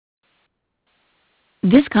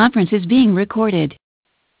This conference is being recorded.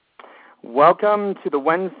 Welcome to the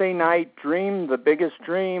Wednesday night Dream the Biggest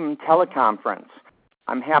Dream teleconference.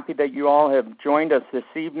 I'm happy that you all have joined us this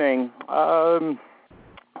evening.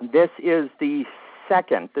 This is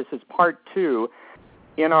part 2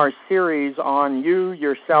 in our series on you,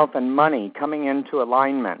 yourself, and money coming into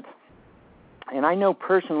alignment. And I know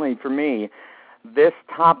personally for me, this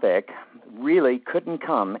topic really couldn't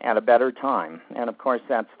come at a better time. And of course,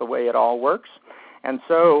 that's the way it all works. And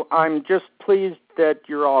so I'm just pleased that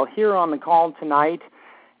you're all here on the call tonight.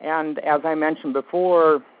 And as I mentioned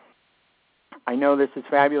before, I know this is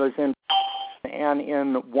fabulous and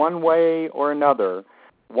in one way or another,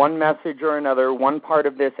 one message or another, one part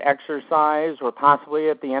of this exercise, or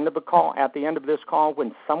possibly at the end of this call,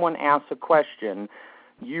 when someone asks a question,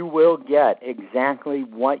 you will get exactly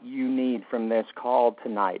what you need from this call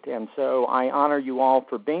tonight. And so I honor you all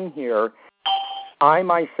for being here. I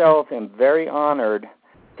myself am very honored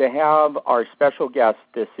to have our special guest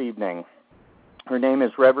this evening. Her name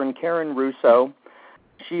is Reverend Karen Russo.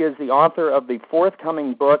 She is the author of the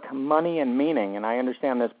forthcoming book, Money and Meaning, and I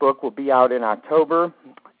understand this book will be out in October.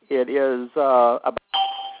 It is about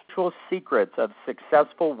actual secrets of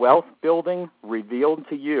successful wealth building revealed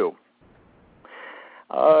to you.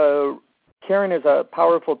 Karen is a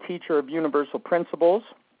powerful teacher of universal principles.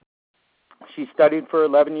 She studied for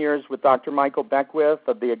 11 years with Dr. Michael Beckwith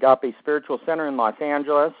of the Agape Spiritual Center in Los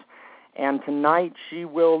Angeles, and tonight she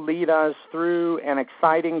will lead us through an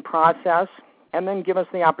exciting process and then give us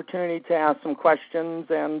the opportunity to ask some questions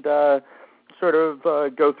and go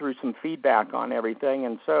through some feedback on everything.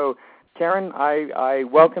 And so, Karen, I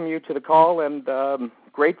welcome you to the call and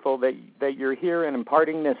grateful that you're here and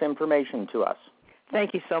imparting this information to us.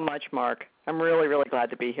 Thank you so much, Mark. I'm really, really glad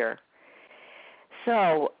to be here.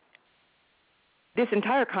 So, this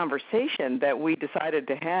entire conversation that we decided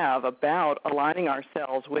to have about aligning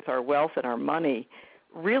ourselves with our wealth and our money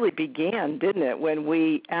really began, didn't it, when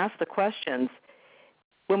we asked the questions,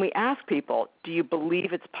 when we asked people, do you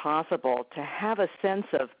believe it's possible to have a sense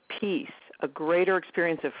of peace, a greater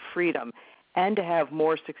experience of freedom, and to have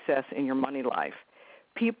more success in your money life?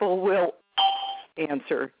 People will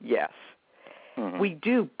answer yes. Mm-hmm. We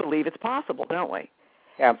do believe it's possible, don't we?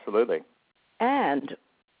 Absolutely. And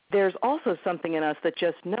there's also something in us that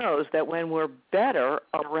just knows that when we're better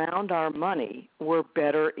around our money, we're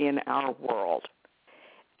better in our world.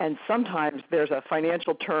 And sometimes there's a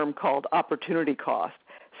financial term called opportunity cost.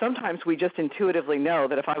 Sometimes we just intuitively know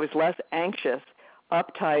that if I was less anxious,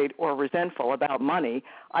 uptight, or resentful about money,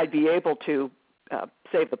 I'd be able to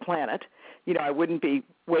save the planet. You know, I wouldn't be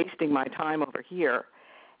wasting my time over here.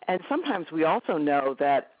 And sometimes we also know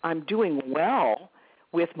that I'm doing well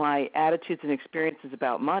with my attitudes and experiences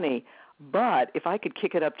about money, but if I could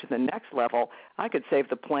kick it up to the next level, I could save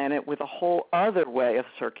the planet with a whole other way of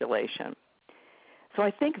circulation. So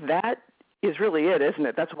I think that is really it, isn't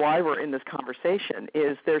it? That's why we're in this conversation,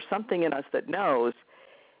 is there's something in us that knows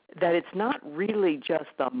that it's not really just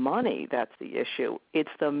the money that's the issue. It's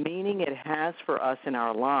the meaning it has for us in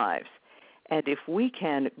our lives. And if we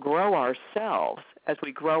can grow ourselves as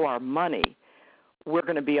we grow our money, we're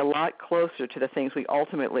going to be a lot closer to the things we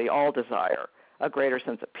ultimately all desire, a greater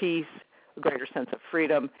sense of peace, a greater sense of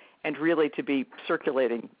freedom, and really to be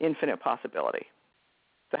circulating infinite possibility.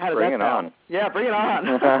 So how does that sound? Bring it on. Yeah, bring it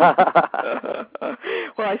on.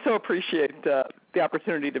 Well, I so appreciate the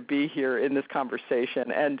opportunity to be here in this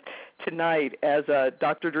conversation. And tonight, as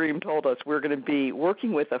Dr. Dream told us, we're going to be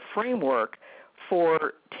working with a framework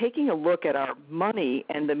for taking a look at our money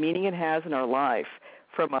and the meaning it has in our life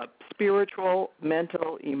from a spiritual,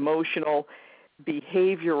 mental, emotional,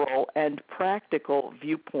 behavioral, and practical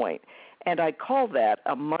viewpoint. And I call that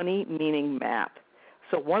a money meaning map.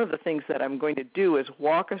 So one of the things that I'm going to do is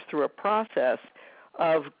walk us through a process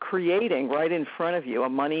of creating right in front of you a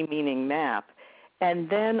money meaning map. And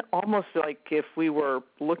then almost like if we were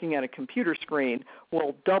looking at a computer screen,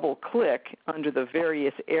 we'll double click under the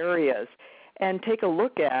various areas and take a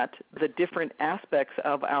look at the different aspects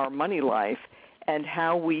of our money life and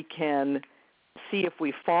how we can see if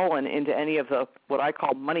we've fallen into any of the what I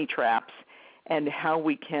call money traps and how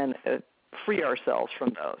we can free ourselves from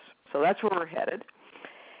those. So that's where we're headed.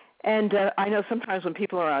 And I know sometimes when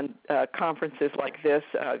people are on conferences like this,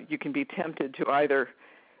 you can be tempted to either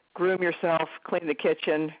groom yourself, clean the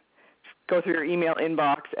kitchen, go through your email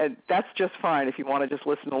inbox, and that's just fine if you want to just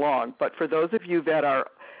listen along. But for those of you that are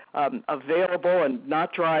available and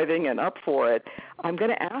not driving and up for it, I'm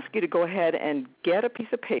going to ask you to go ahead and get a piece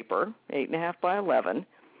of paper, 8.5 by 11,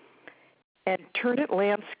 and turn it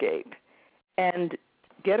landscape, and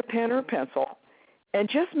get a pen or a pencil, and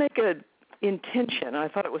just make an intention. And I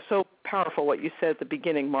thought it was so powerful what you said at the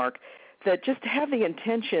beginning, Mark, that just have the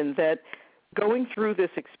intention that going through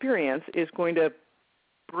this experience is going to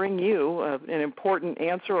bring you an important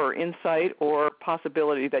answer or insight or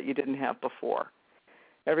possibility that you didn't have before.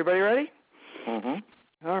 Everybody ready?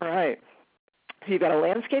 Mm-hmm. All right. So you've got a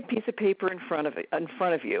landscape piece of paper in front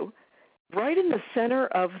of you. Right in the center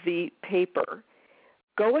of the paper,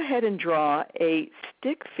 go ahead and draw a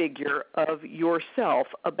stick figure of yourself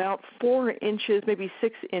about 4 inches, maybe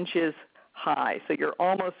 6 inches high. So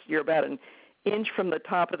you're about an inch from the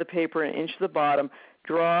top of the paper and an inch to the bottom.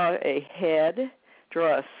 Draw a head.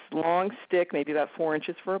 Draw a long stick, maybe about 4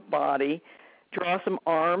 inches for a body. Draw some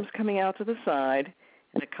arms coming out to the side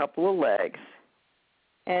and a couple of legs.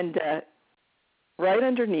 And right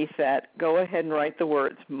underneath that, go ahead and write the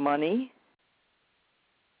words money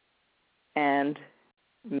and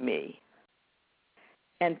me.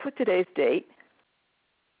 And put today's date.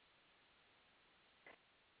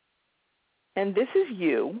 And this is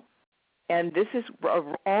you, and this is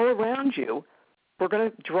all around you. We're going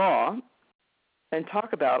to draw and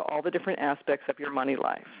talk about all the different aspects of your money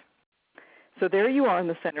life. So there you are in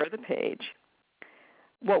the center of the page.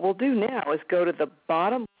 What we'll do now is go to the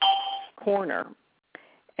bottom corner,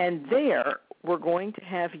 and there we're going to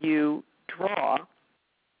have you draw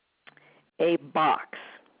a box.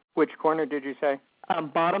 Which corner did you say?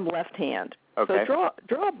 Bottom left hand. Okay. So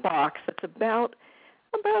draw a box that's about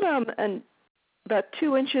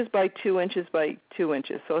 2 inches by 2 inches by 2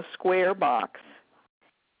 inches, so a square box.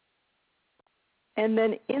 And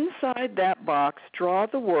then inside that box, draw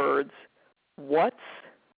the words, what's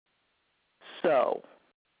so?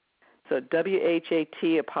 So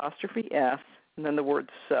W-H-A-T apostrophe S, and then the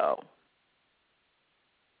word so.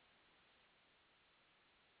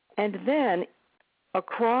 And then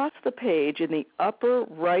across the page in the upper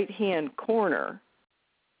right-hand corner,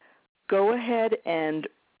 go ahead and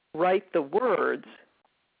write the words,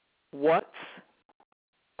 what's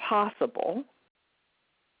possible,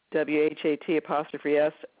 W-H-A-T apostrophe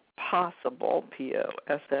S, possible,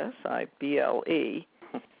 P-O-S-S-I-B-L-E.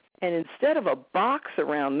 And instead of a box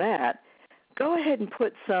around that, go ahead and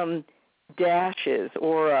put some dashes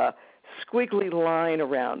or a squiggly line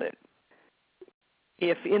around it.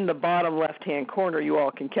 If in the bottom left-hand corner, you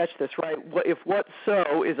all can catch this, right? If what's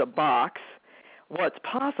so is a box, what's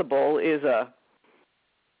possible is a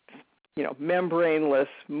membraneless,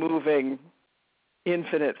 moving,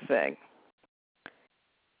 infinite thing.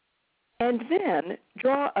 And then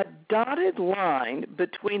draw a dotted line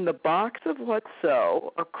between the box of what's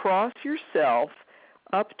so across yourself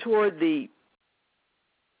up toward the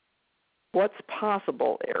what's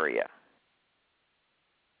possible area.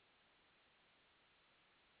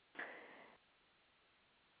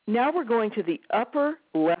 Now we're going to the upper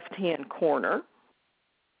left-hand corner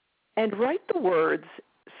and write the words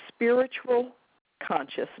spiritual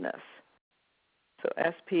consciousness. So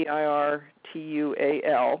S-P-I-R-T-U-A-L.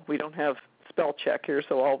 We don't have spell check here,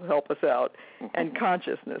 so I'll help us out. And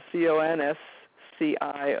consciousness,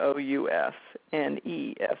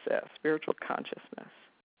 C-O-N-S-C-I-O-U-S-N-E-S-S, spiritual consciousness.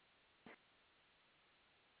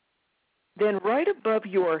 Then right above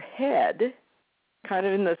your head, kind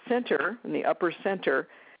of in the center, in the upper center,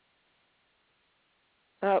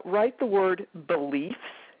 write the word beliefs,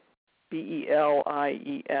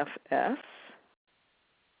 B-E-L-I-E-F-S.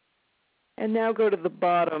 And now go to the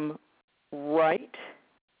bottom right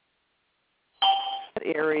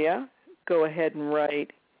area. Go ahead and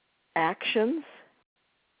write actions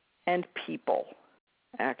and people.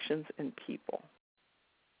 Actions and people.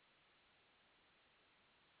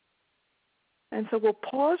 And so we'll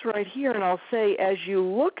pause right here, and I'll say, as you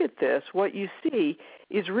look at this, what you see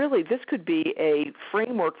is really this could be a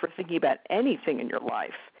framework for thinking about anything in your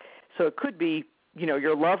life. So it could be,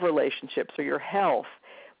 your love relationships or your health.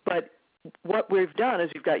 But what we've done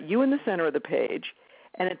is we've got you in the center of the page,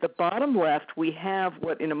 and at the bottom left we have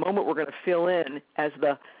what in a moment we're going to fill in as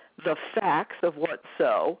the facts of what's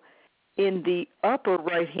so. In the upper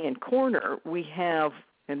right-hand corner we have,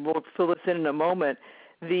 and we'll fill this in a moment,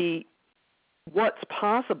 the what's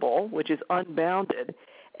possible, which is unbounded,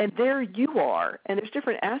 and there you are, and there's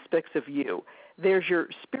different aspects of you. There's your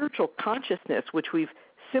spiritual consciousness, which we've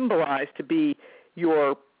symbolized to be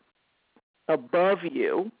your above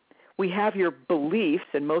you. We have your beliefs,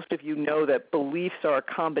 and most of you know that beliefs are a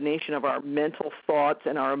combination of our mental thoughts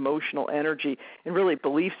and our emotional energy, and really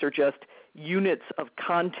beliefs are just units of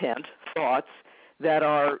content, thoughts, that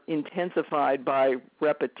are intensified by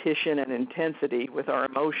repetition and intensity with our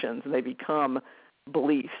emotions, and they become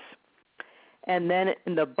beliefs. And then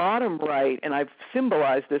in the bottom right, and I've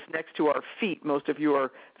symbolized this next to our feet. Most of you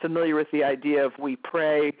are familiar with the idea of we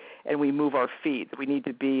pray and we move our feet. We need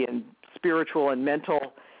to be in spiritual and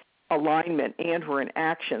mental alignment, and we're in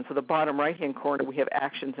action. So the bottom right-hand corner, we have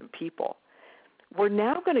actions and people. We're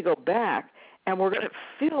now going to go back and we're going to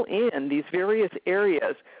fill in these various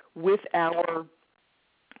areas with our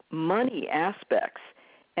money aspects,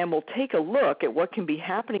 and we'll take a look at what can be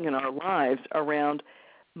happening in our lives around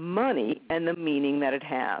money and the meaning that it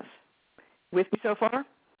has. With me so far?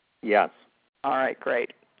 Yes. All right,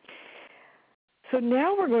 great. So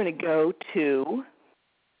now we're going to go to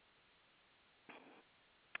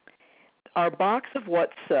our box of what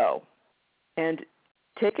so. And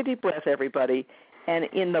take a deep breath, everybody. And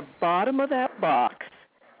in the bottom of that box,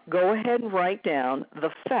 go ahead and write down the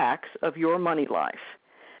facts of your money life.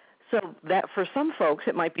 So that for some folks,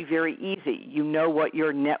 it might be very easy. You know what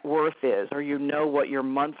your net worth is, or you know what your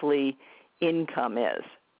monthly income is.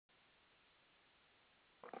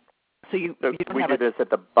 So you don't we have do this at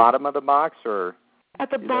the bottom of the box, or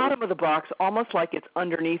at the bottom of the box, almost like it's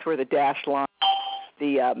underneath where the dashed line.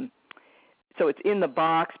 So it's in the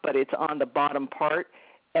box, but it's on the bottom part.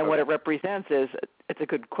 And what it represents is, it's a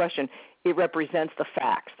good question, it represents the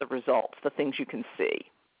facts, the results, the things you can see.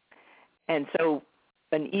 And so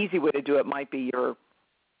an easy way to do it might be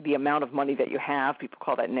the amount of money that you have. People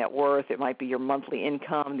call that net worth. It might be your monthly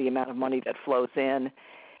income, the amount of money that flows in.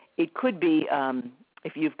 It could be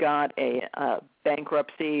if you've got a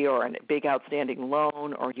bankruptcy or a big outstanding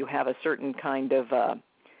loan, or you have a certain kind of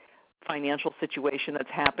financial situation that's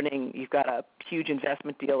happening, you've got a huge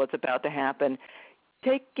investment deal that's about to happen.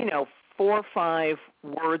 Take, 4 or 5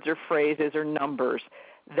 words or phrases or numbers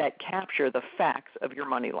that capture the facts of your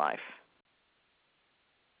money life.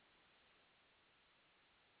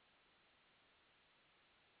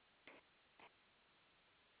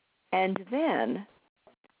 And then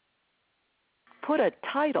put a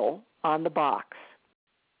title on the box.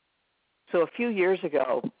 So a few years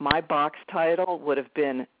ago, my box title would have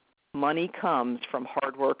been Money Comes from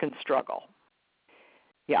Hard Work and Struggle.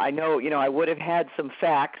 Yeah, I know, I would have had some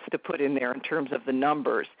facts to put in there in terms of the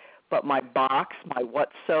numbers, but my box, my what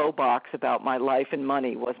so box about my life and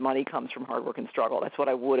money was Money Comes from Hard Work and Struggle. That's what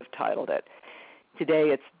I would have titled it.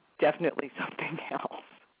 Today it's definitely something else.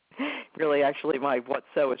 Really, actually, my what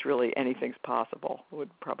so is really anything's possible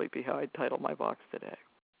would probably be how I'd title my box today.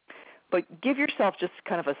 But give yourself just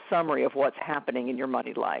kind of a summary of what's happening in your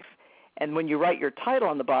money life. And when you write your title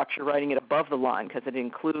on the box, you're writing it above the line because it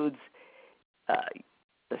includes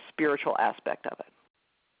the spiritual aspect of it.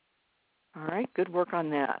 All right, good work on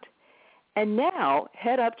that. And now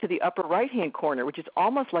head up to the upper right-hand corner, which is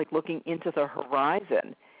almost like looking into the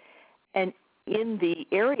horizon. And in the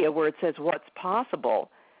area where it says what's possible,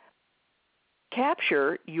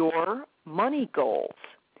 capture your money goals.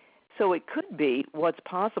 So it could be what's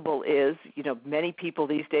possible is, many people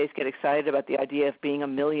these days get excited about the idea of being a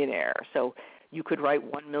millionaire. So you could write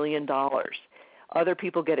 $1 million. Other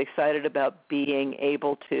people get excited about being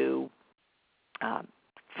able to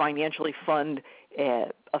financially fund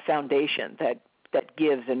a foundation that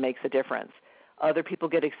gives and makes a difference. Other people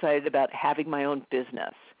get excited about having my own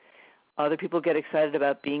business. Other people get excited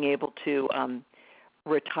about being able to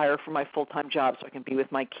retire from my full-time job so I can be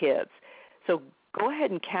with my kids. So go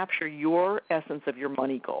ahead and capture your essence of your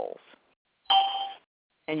money goals.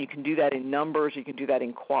 And you can do that in numbers. You can do that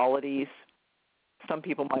in qualities. Some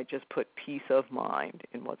people might just put peace of mind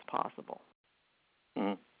in what's possible.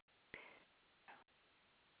 Mm-hmm.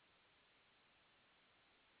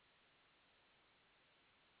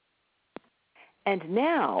 And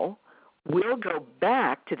now we'll go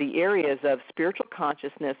back to the areas of spiritual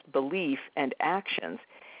consciousness, belief, and actions,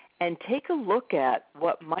 and take a look at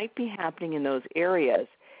what might be happening in those areas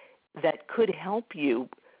that could help you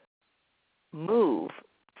move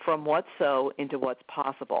from what's so into what's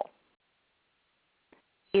possible.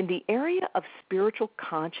 In the area of spiritual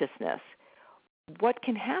consciousness, what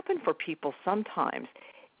can happen for people sometimes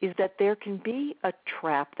is that there can be a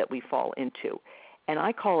trap that we fall into, and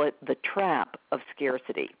I call it the trap of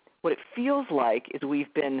scarcity. What it feels like is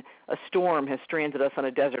a storm has stranded us on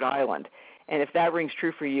a desert island, and if that rings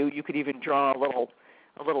true for you, you could even draw a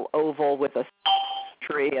little oval with a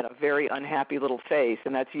tree and a very unhappy little face,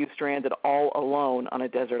 and that's you stranded all alone on a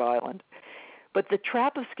desert island. But the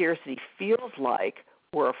trap of scarcity feels like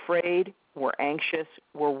we're afraid, we're anxious,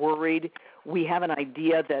 we're worried, we have an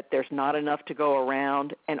idea that there's not enough to go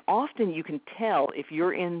around, and often you can tell if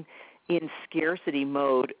you're in scarcity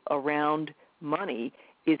mode around money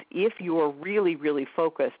is if you're really, really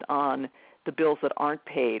focused on the bills that aren't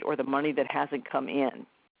paid or the money that hasn't come in.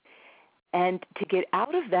 And to get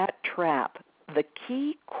out of that trap, the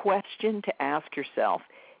key question to ask yourself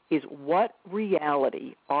is, what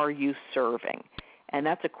reality are you serving? And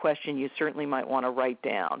that's a question you certainly might want to write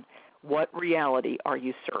down. What reality are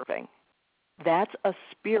you serving? That's a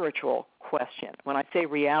spiritual question. When I say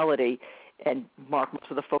reality, and Mark, most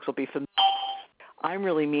of the folks will be familiar, I'm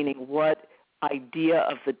really meaning what idea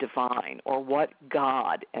of the divine or what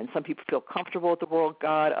God. And some people feel comfortable with the word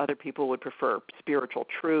God. Other people would prefer spiritual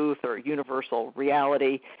truth or universal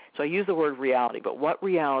reality. So I use the word reality, but what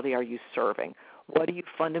reality are you serving? What do you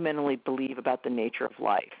fundamentally believe about the nature of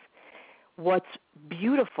life? What's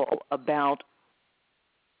beautiful about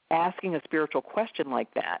asking a spiritual question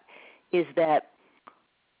like that is that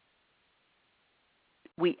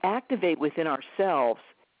we activate within ourselves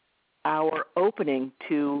our opening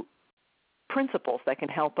to principles that can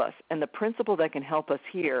help us. And the principle that can help us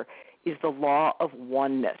here is the law of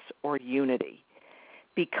oneness or unity.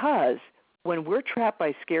 Because when we're trapped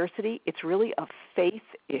by scarcity, it's really a faith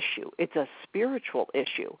issue. It's a spiritual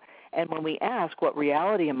issue. And when we ask, what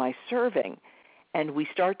reality am I serving? And we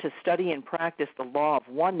start to study and practice the law of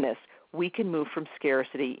oneness, we can move from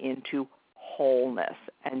scarcity into wholeness.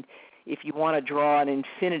 And if you want to draw an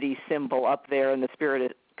infinity symbol up there in the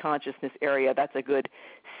spirit consciousness area, that's a good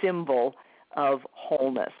symbol of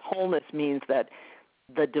wholeness. Wholeness means that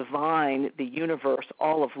the divine, the universe,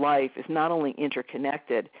 all of life is not only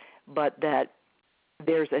interconnected, but that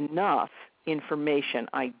there's enough information,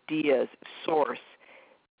 ideas, source,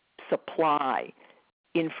 supply,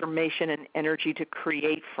 information and energy to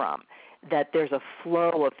create from, that there's a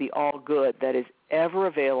flow of the all good that is ever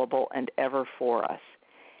available and ever for us.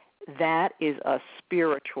 That is a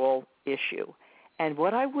spiritual issue. And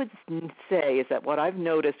what I would say is that what I've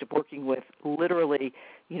noticed working with literally,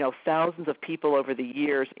 thousands of people over the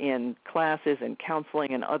years in classes and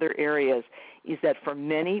counseling and other areas is that for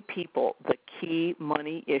many people, the key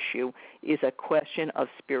money issue is a question of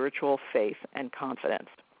spiritual faith and confidence.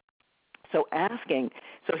 So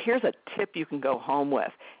here's a tip you can go home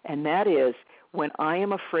with, and that is when I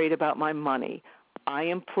am afraid about my money, I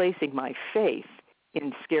am placing my faith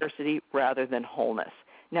in scarcity rather than wholeness.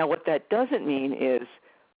 Now, what that doesn't mean is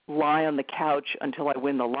lie on the couch until I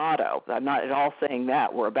win the lotto. I'm not at all saying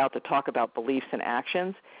that. We're about to talk about beliefs and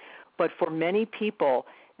actions. But for many people,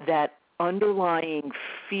 that underlying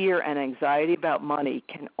fear and anxiety about money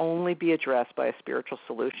can only be addressed by a spiritual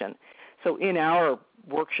solution. So in our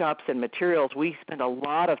workshops and materials, we spend a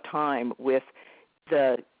lot of time with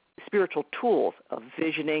the spiritual tools of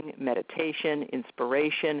visioning, meditation,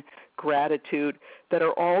 inspiration, gratitude, that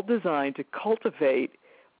are all designed to cultivate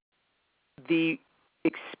the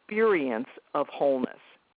experience of wholeness.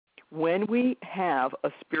 When we have a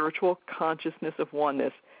spiritual consciousness of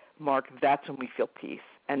oneness, Mark, that's when we feel peace.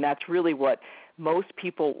 And that's really what most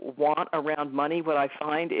people want around money. What I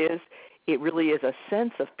find is it really is a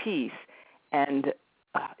sense of peace. And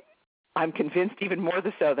I'm convinced even more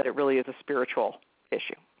so that it really is a spiritual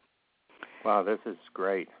issue. Wow, this is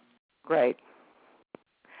great. Great.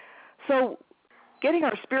 So getting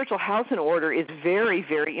our spiritual house in order is very,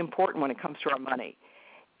 very important when it comes to our money.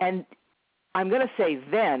 And I'm going to say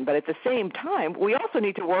then, but at the same time, we also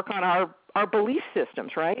need to work on our belief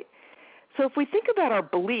systems, right? So if we think about our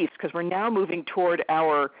beliefs, because we're now moving toward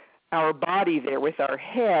our body there with our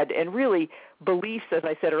head, and really beliefs, as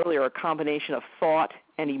I said earlier, are a combination of thought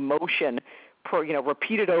and emotion,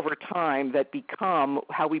 repeated over time that become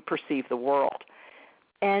how we perceive the world.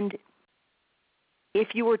 And if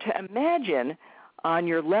you were to imagine on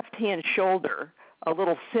your left-hand shoulder a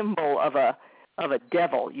little symbol of a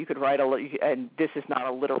devil, you could write and this is not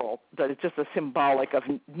a literal, but it's just a symbolic of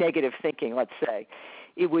negative thinking, let's say.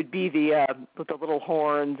 It would be with the little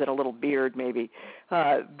horns and a little beard maybe.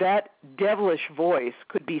 That devilish voice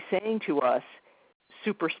could be saying to us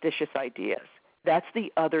superstitious ideas. That's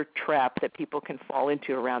the other trap that people can fall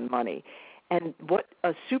into around money. And what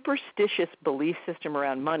a superstitious belief system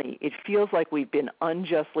around money, it feels like we've been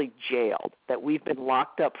unjustly jailed, that we've been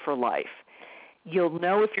locked up for life. You'll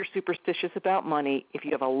know if you're superstitious about money if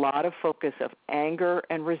you have a lot of focus of anger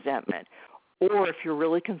and resentment, or if you're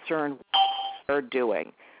really concerned with what they're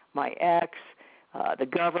doing. My ex, the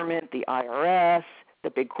government, the IRS, the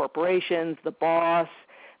big corporations, the boss,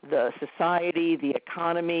 the society, the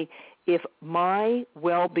economy. If my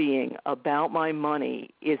well-being about my money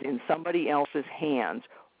is in somebody else's hands,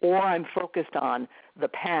 or I'm focused on the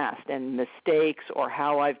past and mistakes or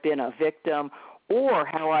how I've been a victim or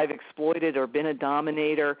how I've exploited or been a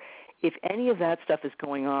dominator, if any of that stuff is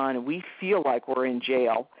going on, we feel like we're in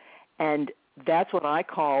jail. And that's what I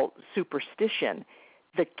call superstition.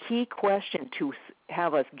 The key question to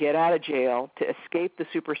have us get out of jail, to escape the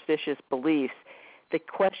superstitious beliefs, the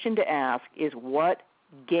question to ask is, what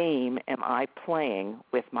game am I playing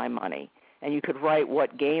with my money? And you could write,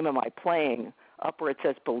 what game am I playing up where it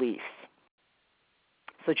says beliefs.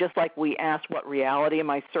 So just like we asked, what reality am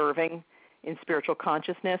I serving in spiritual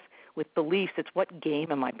consciousness? With beliefs, it's what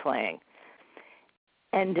game am I playing?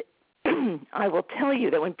 And I will tell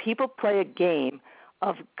you that when people play a game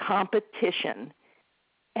of competition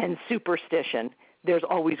and superstition, there's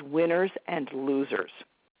always winners and losers.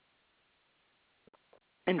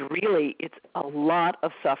 And really, it's a lot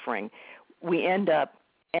of suffering. We end up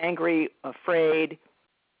angry, afraid,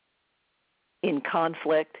 in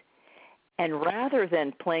conflict. And rather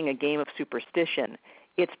than playing a game of superstition,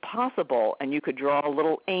 it's possible, and you could draw a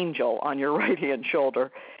little angel on your right-hand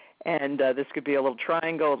shoulder, and this could be a little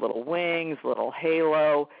triangle, a little wings, a little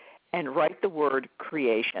halo, and write the word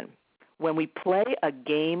creation. When we play a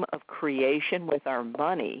game of creation with our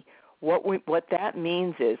money, what that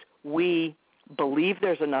means is we believe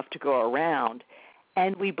there's enough to go around,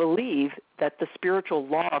 and we believe that the spiritual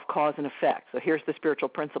law of cause and effect, so here's the spiritual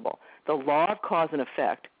principle, the law of cause and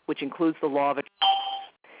effect, which includes the law of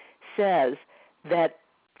says that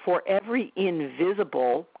for every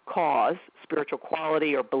invisible cause, spiritual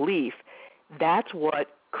quality or belief, that's what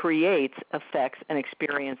creates effects and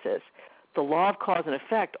experiences. The law of cause and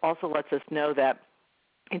effect also lets us know that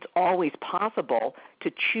it's always possible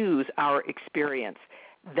to choose our experience,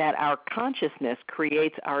 that our consciousness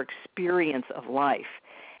creates our experience of life.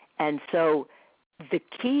 And so the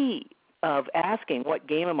key of asking, what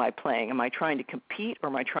game am I playing? Am I trying to compete or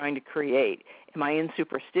am I trying to create? Am I in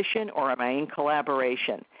superstition or am I in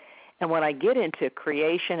collaboration? And when I get into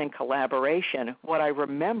creation and collaboration, what I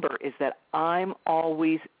remember is that I'm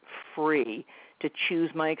always free to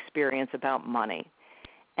choose my experience about money.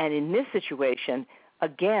 And in this situation,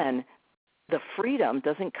 again, the freedom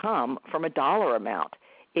doesn't come from a dollar amount.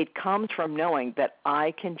 It comes from knowing that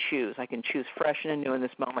I can choose. I can choose fresh and anew in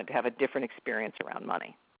this moment to have a different experience around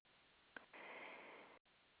money.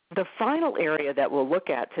 The final area that we'll look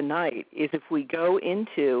at tonight is if we go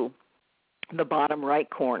into the bottom right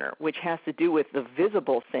corner, which has to do with the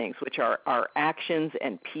visible things, which are our actions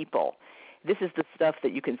and people. This is the stuff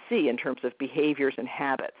that you can see in terms of behaviors and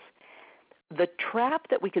habits. The trap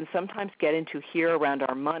that we can sometimes get into here around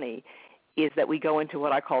our money is that we go into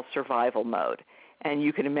what I call survival mode. And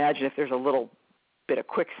you can imagine if there's a little bit of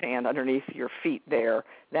quicksand underneath your feet there,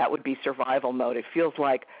 that would be survival mode. It feels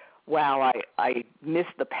like, wow, I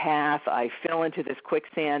missed the path, I fell into this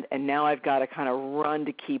quicksand, and now I've got to kind of run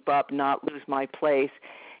to keep up, not lose my place.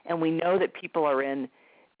 And we know that people are in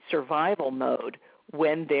survival mode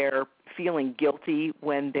when they're feeling guilty,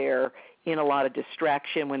 when they're in a lot of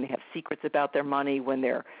distraction, when they have secrets about their money, when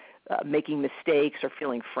they're making mistakes or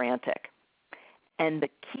feeling frantic. And the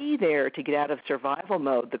key there to get out of survival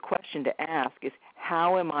mode, the question to ask is,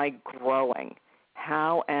 how am I growing?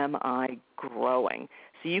 How am I growing?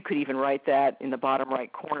 So you could even write that in the bottom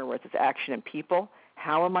right corner where it says action and people.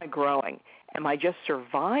 How am I growing? Am I just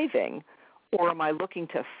surviving, or am I looking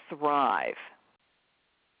to thrive?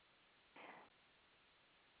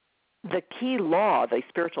 The key law, the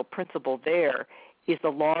spiritual principle there, is the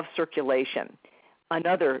law of circulation.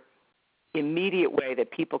 Another immediate way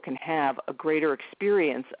that people can have a greater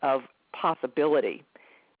experience of possibility,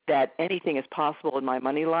 that anything is possible in my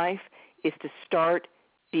money life, is to start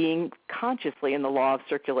being consciously in the law of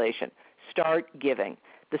circulation. Start giving.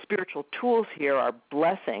 The spiritual tools here are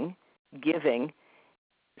blessing, giving,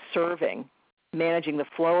 serving, managing the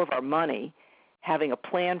flow of our money, having a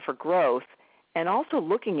plan for growth, and also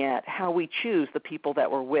looking at how we choose the people that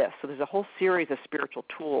we're with. So there's a whole series of spiritual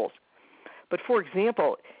tools. But for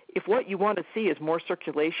example, if what you want to see is more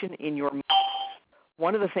circulation in your money,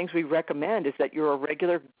 one of the things we recommend is that you're a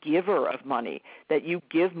regular giver of money, that you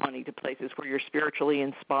give money to places where you're spiritually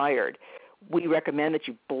inspired. We recommend that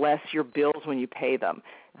you bless your bills when you pay them,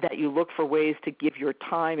 that you look for ways to give your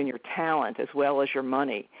time and your talent as well as your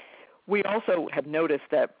money. We also have noticed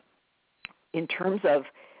that in terms of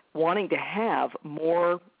wanting to have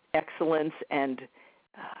more excellence and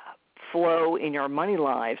flow in your money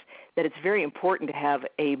lives, that it's very important to have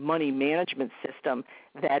a money management system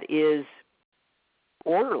that is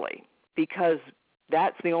orderly, because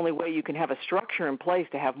that's the only way you can have a structure in place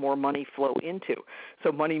to have more money flow into.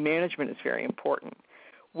 So money management is very important.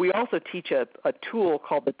 We also teach a tool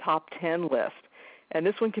called the Top 10 list, and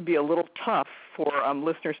this one can be a little tough for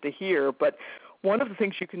listeners to hear, but one of the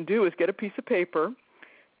things you can do is get a piece of paper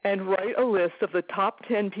and write a list of the top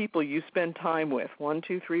 10 people you spend time with, 1,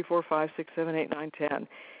 2, 3, 4, 5, 6, 7, 8, 9, 10.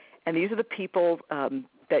 And these are the people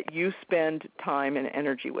that you spend time and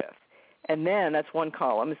energy with. And then that's one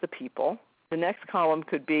column is the people. The next column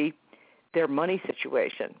could be their money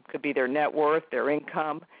situation, could be their net worth, their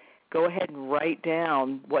income. Go ahead and write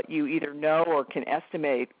down what you either know or can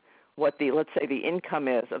estimate what the, let's say, the income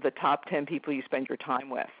is of the top 10 people you spend your time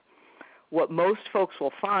with. What most folks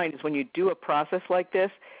will find is when you do a process like this,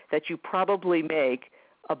 that you probably make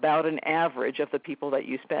about an average of the people that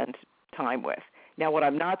you spend time with. Now, what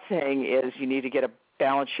I'm not saying is you need to get a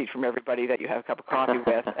balance sheet from everybody that you have a cup of coffee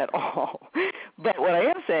with at all. But what I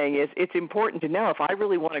am saying is it's important to know if I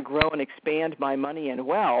really want to grow and expand my money and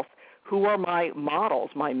wealth, who are my models,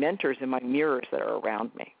 my mentors, and my mirrors that are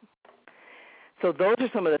around me. So those are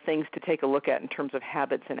some of the things to take a look at in terms of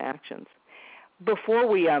habits and actions. Before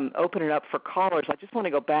we open it up for callers, I just want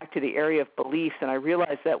to go back to the area of beliefs, and I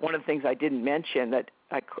realize that one of the things I didn't mention that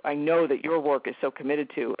I know that your work is so committed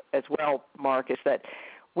to as well, Mark, is that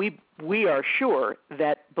we are sure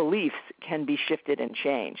that beliefs can be shifted and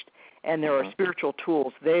changed, and there are spiritual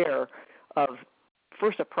tools there of,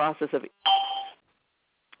 first, a process of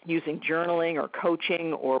using journaling or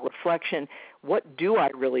coaching or reflection. What do I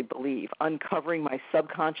really believe? Uncovering my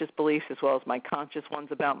subconscious beliefs as well as my conscious ones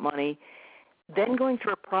about money. Then going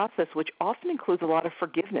through a process which often includes a lot of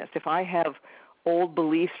forgiveness. If I have old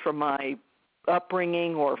beliefs from my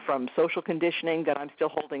upbringing or from social conditioning that I'm still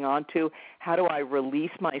holding on to, how do I release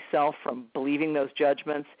myself from believing those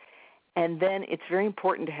judgments? And then it's very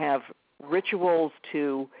important to have rituals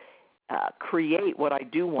to create what I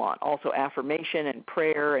do want. Also, affirmation and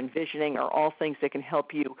prayer and visioning are all things that can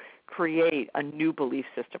help you create a new belief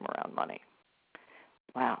system around money.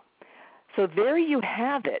 Wow. So there you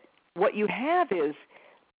have it. What you have is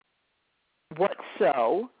what's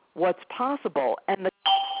so, what's possible, and the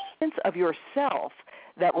sense of yourself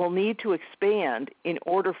that will need to expand in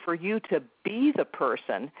order for you to be the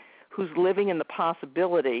person who's living in the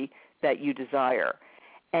possibility that you desire.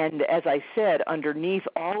 And as I said, underneath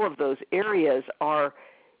all of those areas are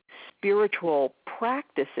spiritual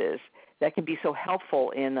practices that can be so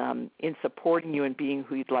helpful in supporting you and being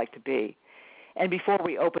who you'd like to be. And before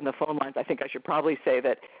we open the phone lines, I think I should probably say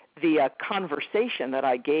that the conversation that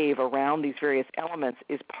I gave around these various elements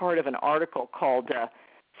is part of an article called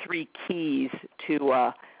 3 Keys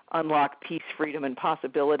to Unlock Peace, Freedom, and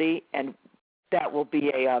Possibility, and that will be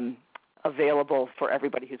available for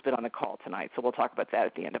everybody who's been on the call tonight. So we'll talk about that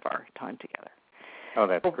at the end of our time together. Oh,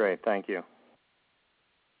 that's great. Thank you.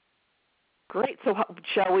 Great. So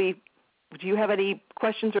do you have any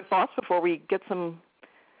questions or thoughts before we get some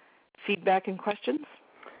feedback and questions?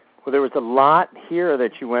 Well, there was a lot here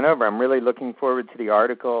that you went over. I'm really looking forward to the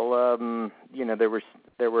article.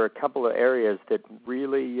 There were a couple of areas that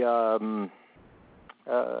really,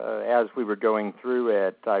 as we were going through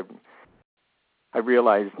it, I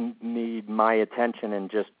realized need my attention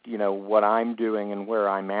and just, what I'm doing and where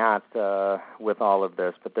I'm at with all of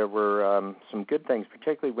this. But there were some good things,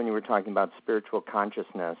 particularly when you were talking about spiritual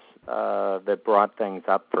consciousness, that brought things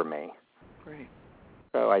up for me. Great.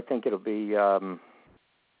 So I think it'll be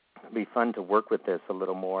fun to work with this a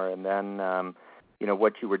little more. And then,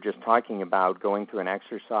 what you were just talking about, going through an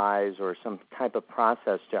exercise or some type of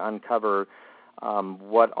process to uncover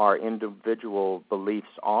what our individual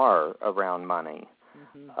beliefs are around money.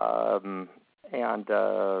 Mm-hmm. And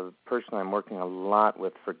personally, I'm working a lot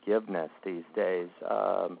with forgiveness these days,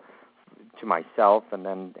 to myself and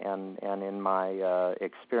in my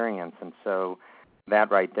experience. And so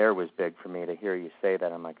that right there was big for me to hear you say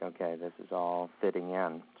that. I'm like, okay, this is all fitting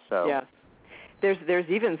in. So yeah, there's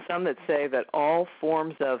even some that say that all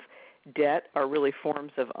forms of debt are really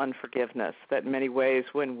forms of unforgiveness. That in many ways,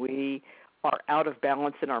 when we are out of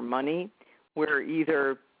balance in our money, we're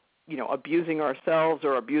either abusing ourselves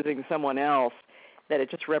or abusing someone else. That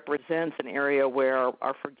it just represents an area where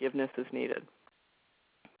our forgiveness is needed.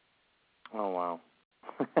 Oh wow,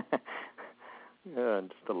 yeah,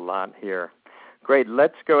 just a lot here. Great.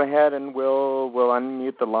 Let's go ahead and we'll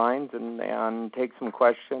unmute the lines and take some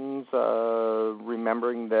questions,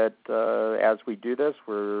 remembering that as we do this,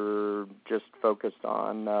 we're just focused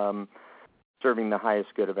on serving the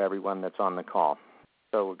highest good of everyone that's on the call.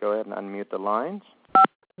 So we'll go ahead and unmute the lines.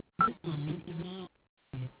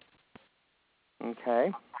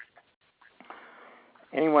 Okay.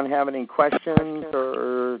 Anyone have any questions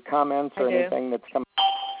or comments or anything that's come?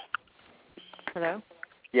 Hello?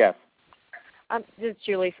 Yes. This is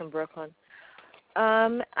Julie from Brooklyn.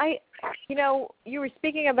 You were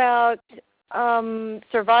speaking about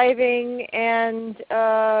surviving and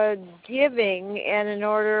giving, and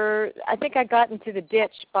I think I got into the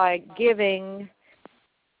ditch by giving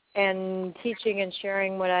and teaching and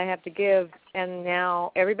sharing what I have to give, and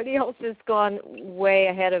now everybody else has gone way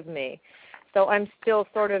ahead of me. So I'm still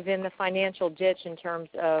sort of in the financial ditch in terms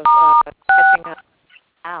of catching up.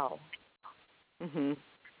 Ow. Mm-hmm.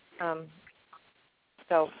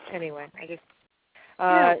 So anyway, I just...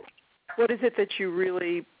 what is it that you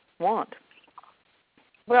really want?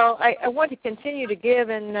 Well, I want to continue to give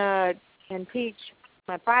and teach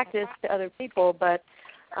my practice to other people, but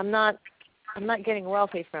I'm not getting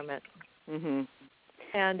wealthy from it. Mm-hmm.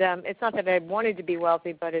 And it's not that I wanted to be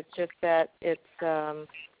wealthy, but it's just that it's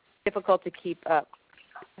difficult to keep up.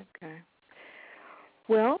 Okay.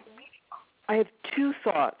 Well, I have two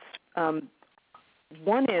thoughts.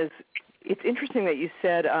 One is, it's interesting that you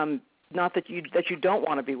said not that you don't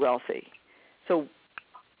want to be wealthy. So,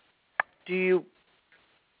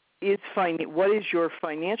 what is your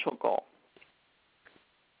financial goal?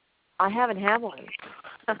 I haven't had one.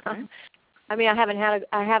 Okay. I mean, I haven't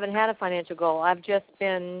had a financial goal. I've just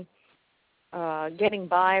been getting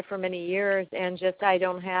by for many years, and just I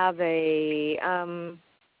don't have a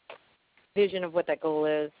vision of what that goal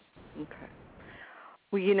is. Okay.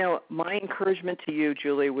 Well, my encouragement to you,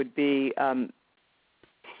 Julie, would be,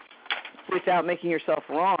 without making yourself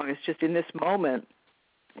wrong, is just in this moment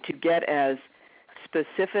to get as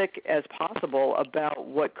specific as possible about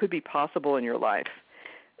what could be possible in your life.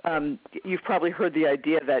 You've probably heard the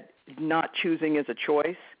idea that not choosing is a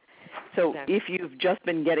choice. So if you've just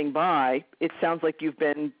been getting by, it sounds like you've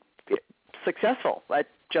been successful at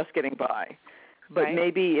just getting by. But right.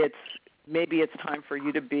 maybe it's time for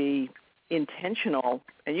you to be intentional,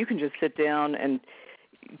 and you can just sit down and,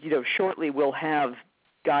 shortly we'll have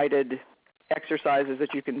guided exercises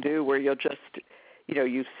that you can do where you'll just,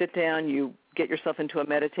 you sit down, you get yourself into a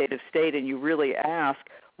meditative state, and you really ask,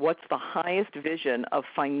 what's the highest vision of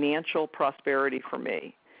financial prosperity for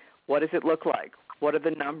me? What does it look like? What are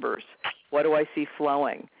the numbers? What do I see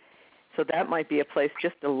flowing? So that might be a place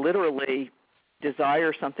just to literally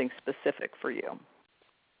desire something specific for you.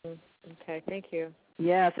 Okay, thank you.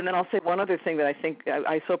 Yes, and then I'll say one other thing that I think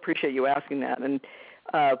I so appreciate you asking that, and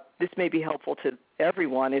this may be helpful to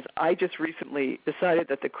everyone, is I just recently decided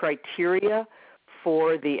that the criteria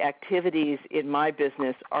for the activities in my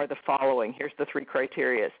business are the following. Here's the 3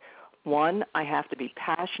 criteria. 1, I have to be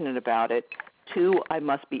passionate about it. 2, I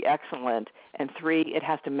must be excellent. And 3, it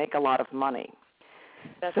has to make a lot of money.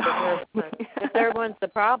 That's the third one. The third one's the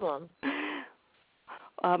problem.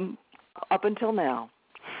 Up until now.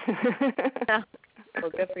 Well,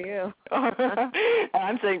 good for you.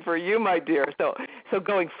 I'm saying for you, my dear. So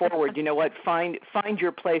going forward, you know what? Find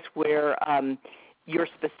your place where you're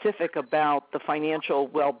specific about the financial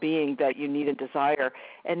well-being that you need and desire.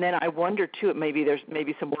 And then I wonder, too, there's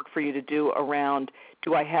some work for you to do around,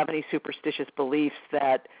 do I have any superstitious beliefs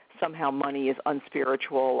that somehow money is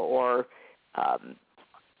unspiritual, or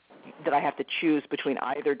that I have to choose between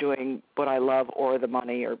either doing what I love or the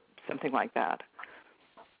money, or something like that?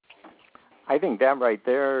 I think that right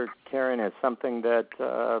there, Karen, is something that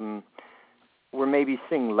we're maybe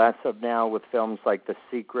seeing less of now with films like The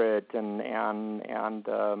Secret and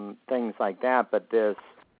things like that. But this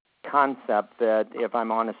concept that if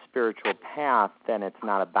I'm on a spiritual path, then it's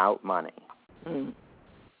not about money. Mm.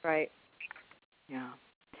 Right. Yeah.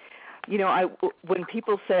 When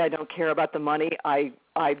people say I don't care about the money, I'm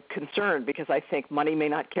concerned, because I think money may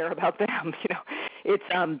not care about them. It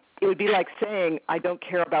would be like saying I don't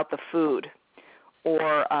care about the food,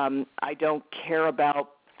 or I don't care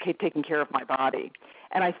about taking care of my body.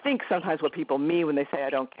 And I think sometimes what people mean when they say I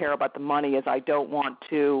don't care about the money is I don't want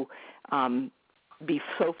to be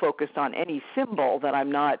so focused on any symbol that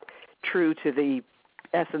I'm not true to the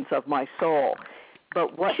essence of my soul.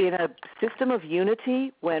 But what in a system of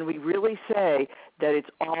unity, when we really say that it's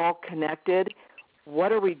all connected,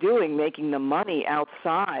 what are we doing making the money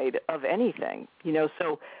outside of anything?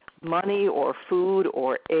 So money or food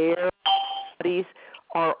or air, bodies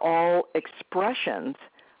are all expressions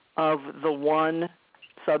of the one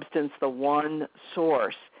substance, the one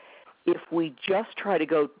source. If we just try to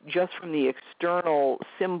go just from the external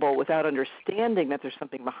symbol without understanding that there's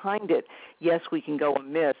something behind it, yes, we can go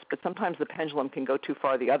amiss, but sometimes the pendulum can go too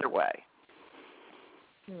far the other way.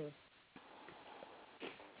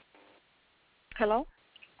 Hello?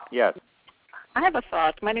 Yes. I have a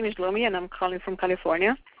thought. My name is Lumi, and I'm calling from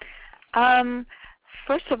California.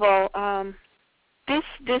 First of all,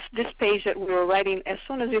 this page that we were writing, as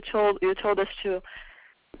soon as you told us to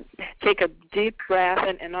take a deep breath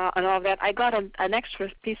and all that, I got an extra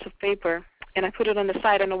piece of paper, and I put it on the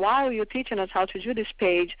side. And while you're teaching us how to do this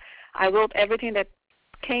page, I wrote everything that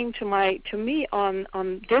came to me on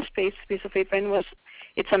this piece of paper, and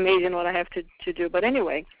it's amazing what I have to do. But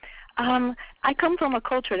anyway, I come from a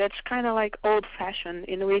culture that's kind of like old-fashioned,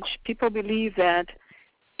 in which people believe that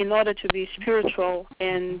in order to be spiritual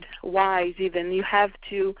and wise even, you have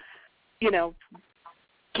to,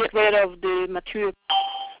 get rid of the material.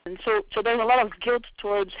 And so there's a lot of guilt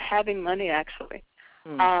towards having money, actually.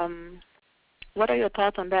 what are your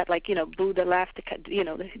thoughts on that? Like, Buddha left,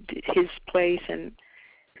 his place and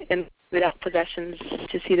without possessions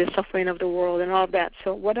to see the suffering of the world and all of that.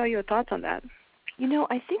 So what are your thoughts on that?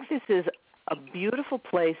 I think this is a beautiful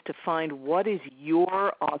place to find what is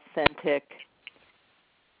your authentic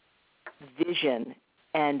vision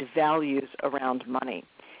and values around money.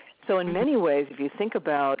 So in many ways, if you think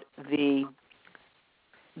about the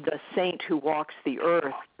saint who walks the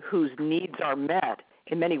earth whose needs are met,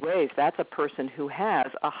 in many ways that's a person who has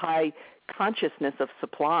a high consciousness of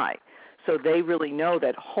supply. So they really know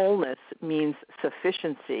that wholeness means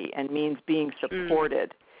sufficiency and means being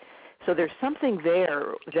supported. So there's something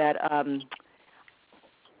there that,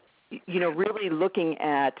 really looking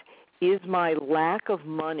at, is my lack of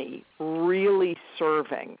money really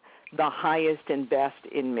serving the highest and best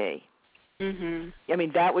in me? I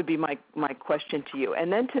mean, that would be my question to you.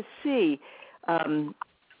 And then to see,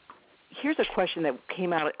 here's a question that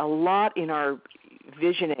came out a lot in our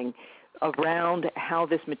visioning around how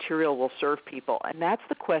this material will serve people. And that's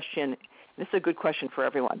the question, this is a good question for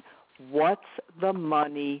everyone, what's the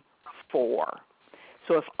money for?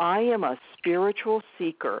 So if I am a spiritual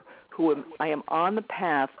seeker I am on the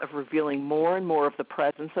path of revealing more and more of the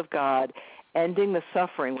presence of God, ending the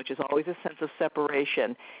suffering, which is always a sense of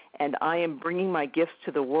separation, and I am bringing my gifts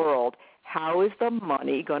to the world, how is the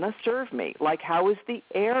money going to serve me? Like, how is the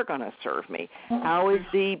air going to serve me? How is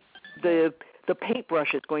the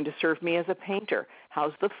paintbrush is going to serve me as a painter?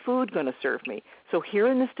 How's the food going to serve me? So here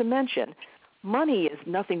in this dimension, money is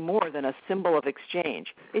nothing more than a symbol of exchange.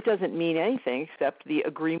 It doesn't mean anything except the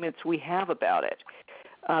agreements we have about it.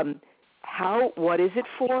 What is it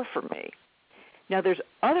for me? Now, there's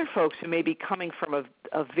other folks who may be coming from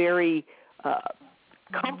a very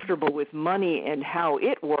comfortable with money and how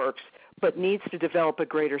it works, but needs to develop a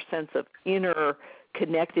greater sense of inner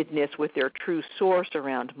connectedness with their true source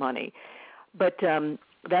around money. But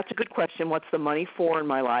that's a good question. What's the money for in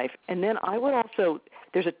my life? And then I would also,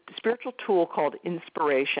 there's a spiritual tool called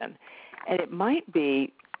inspiration, and it might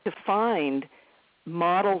be to find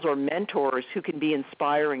models or mentors who can be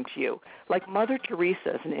inspiring to you. Like Mother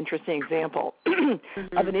Teresa is an interesting example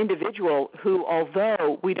of an individual who,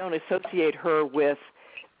 although we don't associate her with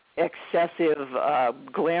excessive,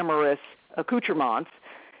 glamorous accoutrements,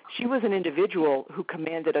 she was an individual who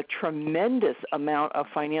commanded a tremendous amount of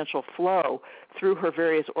financial flow through her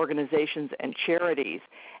various organizations and charities,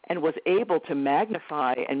 and was able to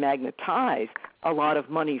magnify and magnetize a lot of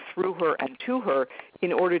money through her and to her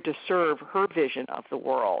in order to serve her vision of the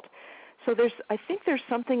world. So I think there's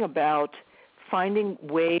something about finding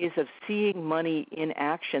ways of seeing money in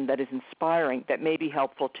action that is inspiring, that may be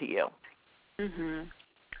helpful to you.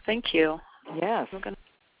 Thank you. Yes.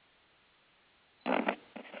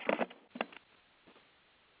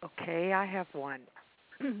 Okay, I have one.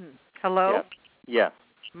 Hello? Yes.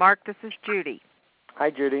 Mark, this is Judy. Hi,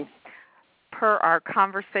 Judy. Per our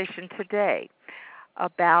conversation today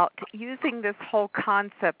about using this whole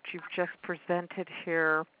concept you've just presented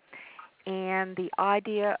here and the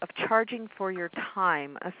idea of charging for your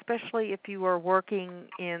time, especially if you are working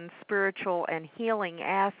in spiritual and healing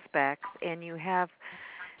aspects and you have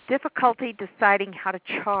difficulty deciding how to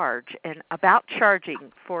charge and about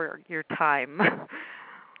charging for your time.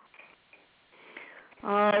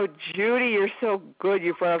 Oh, Judy, you're so good.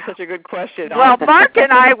 You brought up such a good question. Well, Mark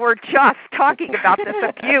and I were just talking about this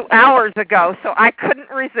a few hours ago, so I couldn't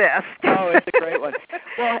resist. Oh, it's a great one.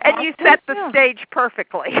 Well, and you set the stage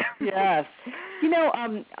perfectly. Yes.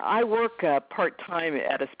 I work part-time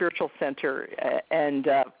at a spiritual center, and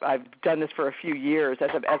I've done this for a few years as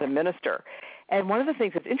a minister. And one of the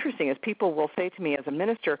things that's interesting is people will say to me as a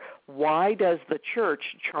minister, why does the church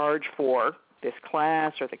charge for this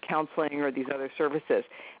class or the counseling or these other services?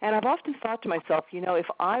 And I've often thought to myself, if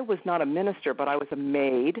I was not a minister but I was a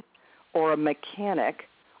maid or a mechanic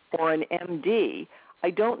or an MD,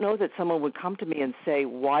 I don't know that someone would come to me and say,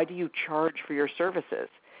 why do you charge for your services?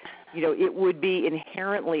 It would be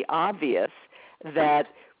inherently obvious that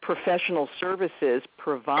professional services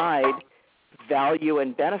provide value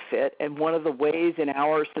and benefit, and one of the ways in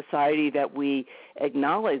our society that we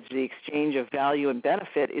acknowledge the exchange of value and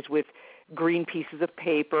benefit is with green pieces of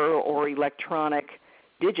paper or electronic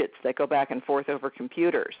digits that go back and forth over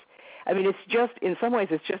computers. I mean, it's just, in some ways,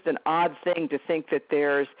 it's just an odd thing to think that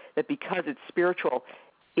because it's spiritual,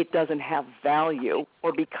 it doesn't have value,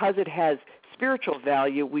 or because it has spiritual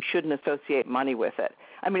value, we shouldn't associate money with it.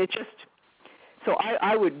 I mean, it's just, so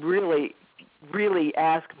I would really, really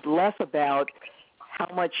ask less about how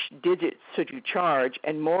much digits should you charge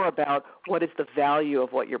and more about what is the value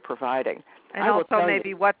of what you're providing. And also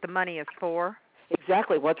maybe what the money is for.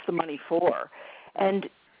 Exactly, what's the money for? And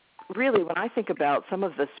really, when I think about some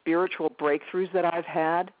of the spiritual breakthroughs that I've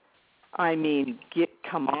had, I mean,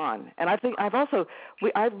 come on. And I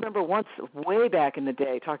remember once way back in the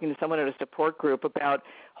day talking to someone at a support group about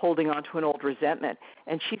holding on to an old resentment.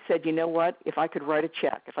 And she said, you know what, if I could write a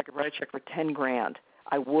check for 10 grand,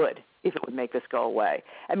 I would, if it would make this go away.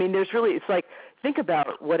 I mean, it's like, think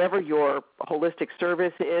about whatever your holistic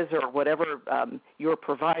service is or whatever you're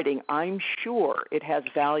providing, I'm sure it has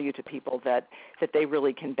value to people that they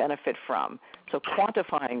really can benefit from. So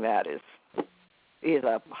quantifying that is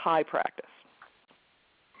a high practice.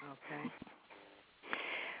 Okay.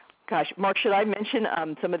 Gosh, Mark, should I mention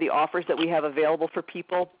some of the offers that we have available for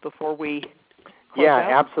people before we close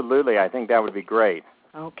out? Absolutely. I think that would be great.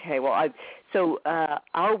 Okay. Well,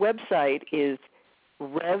 our website is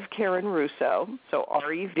Rev Karen Russo, so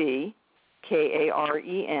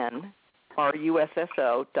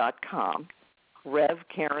RevKarenRusso.com,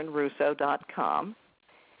 RevKarenRusso.com,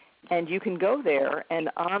 and you can go there,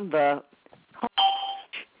 and on the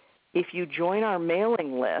if you join our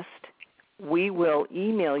mailing list, we will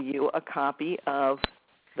email you a copy of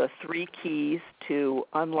the 3 Keys to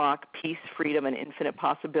Unlock Peace, Freedom, and Infinite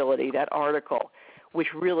Possibility, that article,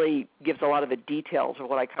 which really gives a lot of the details of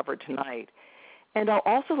what I covered tonight. And I'll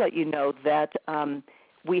also let you know that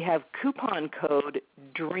we have coupon code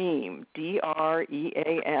DREAM,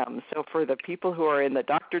 DREAM. So for the people who are in the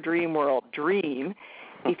Dr. Dream world, DREAM,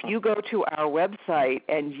 if you go to our website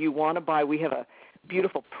and you want to buy, we have a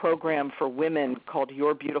beautiful program for women called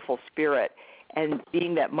Your Beautiful Spirit. And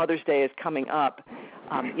being that Mother's Day is coming up,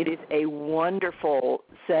 it is a wonderful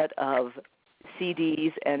set of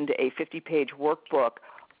CDs and a 50-page workbook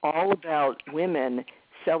all about women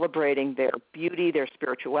celebrating their beauty, their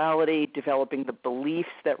spirituality, developing the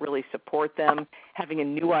beliefs that really support them, having a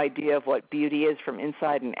new idea of what beauty is from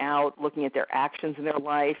inside and out, looking at their actions in their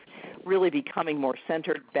life, really becoming more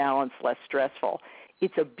centered, balanced, less stressful.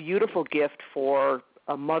 It's a beautiful gift for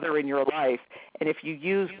a mother in your life, and if you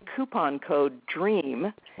use coupon code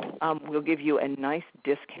DREAM, we'll give you a nice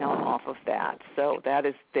discount off of that. So that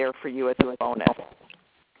is there for you as a bonus.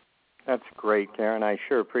 That's great, Karen. I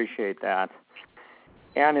sure appreciate that.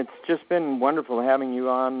 And it's just been wonderful having you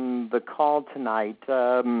on the call tonight.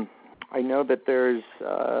 I know that there's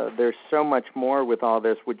so much more with all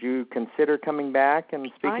this. Would you consider coming back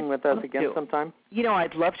and speaking with us again sometime? You know,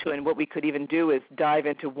 I'd love to, and what we could even do is dive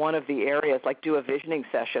into one of the areas, like do a visioning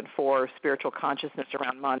session for spiritual consciousness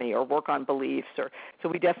around money or work on beliefs. So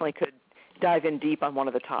we definitely could dive in deep on one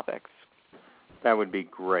of the topics. That would be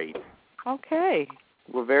great. Okay.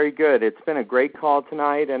 Well, very good. It's been a great call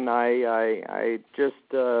tonight, and I just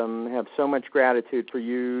have so much gratitude for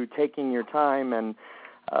you taking your time and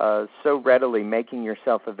so readily making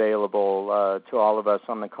yourself available to all of us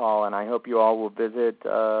on the call. And I hope you all will visit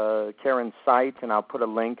Karen's site, and I'll put a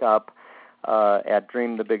link up at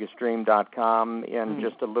dreamthebiggestdream.com in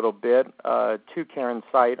just a little bit to Karen's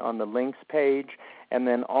site on the links page. And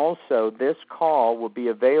then also this call will be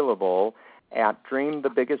available at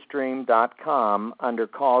dreamthebiggestdream.com. Under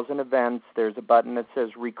calls and events, there's a button that says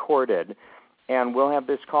recorded. And we'll have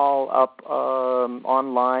this call up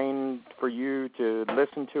online for you to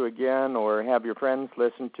listen to again or have your friends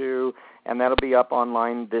listen to, and that'll be up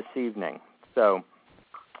online this evening. So,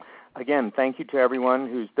 again, thank you to everyone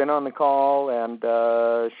who's been on the call and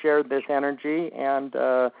shared this energy, and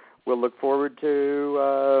we'll look forward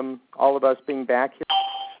to all of us being back here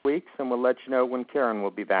in weeks, and we'll let you know when Karen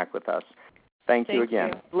will be back with us. Thank you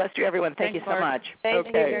again. Bless you, everyone. Thank you so much. Thank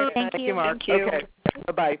you very much. Thank you, Mark. Thank you. Okay.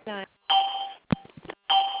 Bye-bye. Bye.